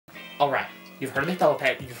Alright, you've heard of the Pillow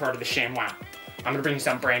Pet, you've heard of the Sham-Wow. I'm gonna bring you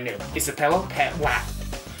something brand new. It's the Pillow Pet Wow.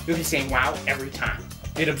 You'll be saying wow every time.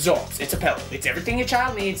 It absorbs, it's a pillow. It's everything your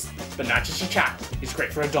child needs, but not just your child. It's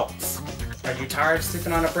great for adults. Are you tired of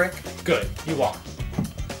sleeping on a brick? Good, you are.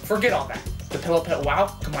 Forget all that. The Pillow Pet Wow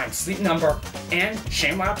combines Sleep Number and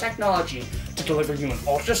Sham-Wow technology to deliver you an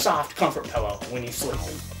ultra-soft comfort pillow when you sleep.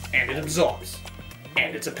 And it absorbs.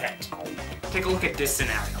 And it's a pet. Take a look at this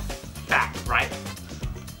scenario. Back, right?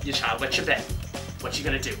 Your child wets your bed. What you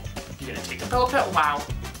gonna do? You're gonna take the Pillow Pet Wow,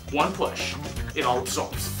 one push, it all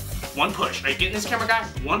absorbs. One push. Are you getting this, camera guy?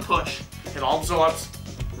 One push, it all absorbs,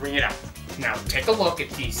 wring it out. Now take a look at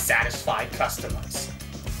these satisfied customers.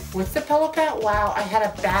 With the Pillow Pet Wow, I had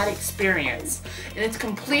a bad experience, and it's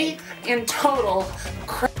complete and total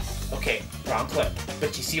crap. Okay, wrong clip,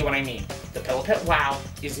 but you see what I mean. The Pillow Pet Wow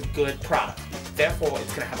is a good product, therefore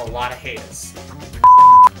it's gonna have a lot of haters.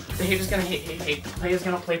 The hater's gonna hate, the player's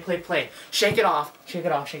gonna play. Shake it off, shake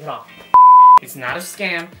it off, shake it off. It's not a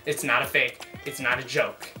scam, it's not a fake, it's not a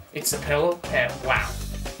joke. It's the Pillow Pet Wow.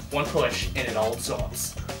 One push and it all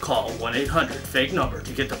absorbs. Call 1-800-FAKE-NUMBER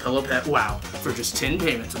to get the Pillow Pet Wow for just 10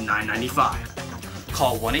 payments of $9.95.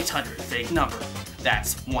 Call 1-800-FAKE-NUMBER.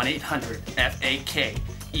 That's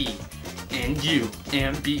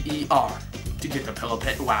 1-800-FAKE-NUMBER to get the Pillow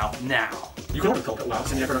Pet Wow now. You can order the Pillow Pet Wow at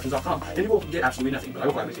CindyProductions.com, and you will get absolutely nothing, but I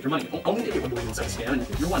will gladly take your money. Only an idiot would believe in such a scam, and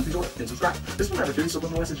if you're one, please order and subscribe. This will never hear these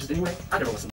subliminal messages anyway. I never listen.